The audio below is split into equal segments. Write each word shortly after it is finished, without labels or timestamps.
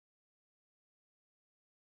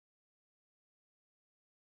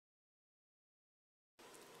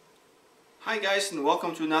Hi guys, and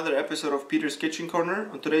welcome to another episode of Peter's Kitchen Corner.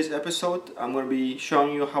 On today's episode I'm going to be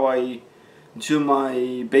showing you how I do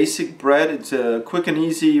my basic bread. It's a quick and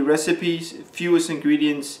easy recipe, fewest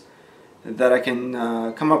ingredients that I can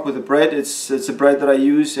come up with a bread. It's a bread that I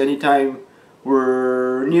use anytime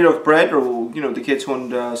we're in need of bread, or the kids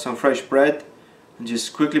want some fresh bread, and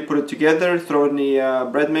just quickly put it together, throw it in the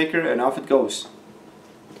bread maker, and off it goes.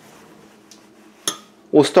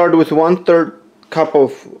 We'll start with 1/3 cup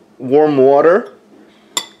of warm water,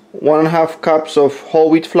 1.5 cups of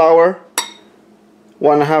whole wheat flour,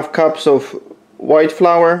 1.5 cups of white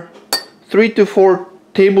flour, 3 to 4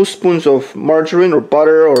 tablespoons of margarine or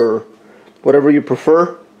butter or whatever you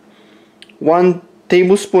prefer, 1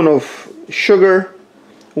 tablespoon of sugar,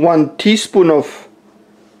 1 teaspoon of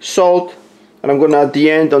salt, and I'm gonna at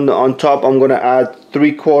the end on top I'm gonna add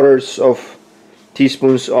 3/4 of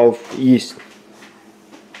teaspoons of yeast.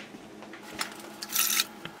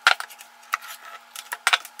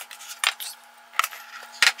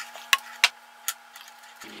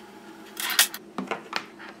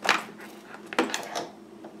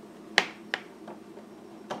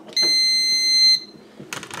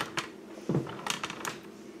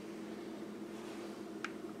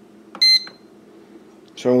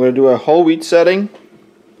 So I'm going to do a whole wheat setting,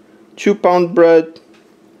 2-pound bread,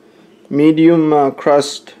 medium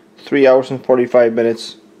crust, 3 hours and 45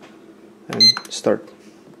 minutes, and start.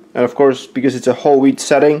 And of course, because it's a whole wheat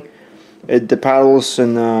setting, the paddles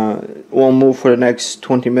and won't move for the next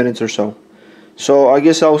 20 minutes or so. So I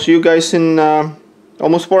guess I'll see you guys in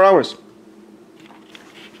almost 4 hours.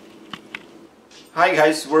 Hi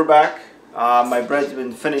guys, we're back. My bread's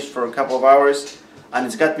been finished for a couple of hours, and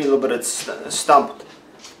it's got me a little bit stumped.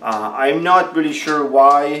 I'm not really sure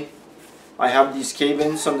why I have these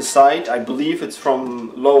cave-ins on the side. I believe it's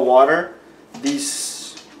from low water.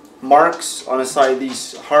 These marks on the side,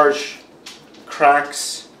 these harsh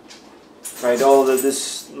cracks, right? All of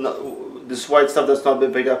this white stuff that's not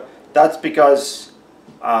been picked up. That's because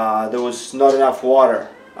there was not enough water.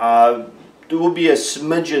 There will be a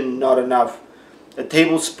smidgen not enough. A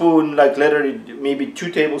tablespoon, like literally maybe 2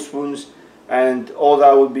 tablespoons, and all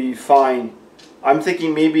that would be fine. I'm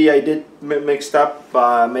thinking maybe I did mixed up,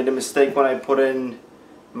 made a mistake when I put in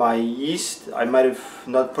my yeast. I might have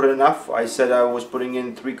not put enough. I said I was putting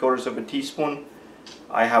in 3/4 of a teaspoon.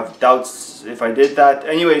 I have doubts if I did that.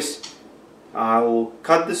 Anyways, I will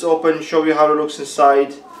cut this open, show you how it looks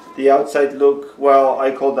inside. The outside look, well, I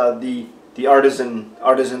call that the artisan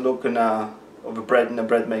look of a bread in a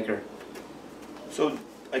bread maker. So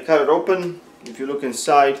I cut it open. If you look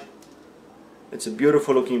inside, it's a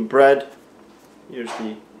beautiful looking bread. Here's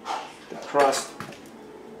the crust.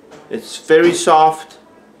 It's very soft,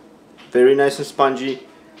 very nice and spongy,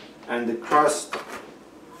 and the crust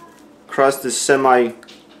is semi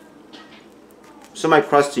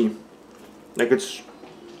crusty. Like it's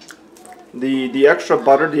the extra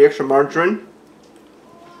butter, the extra margarine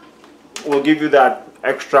will give you that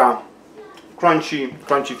extra crunchy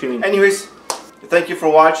feeling. Anyways, thank you for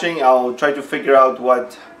watching. I'll try to figure out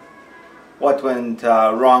what went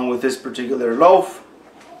wrong with this particular loaf.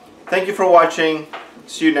 Thank you for watching.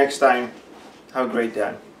 See you next time. Have a great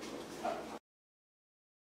day.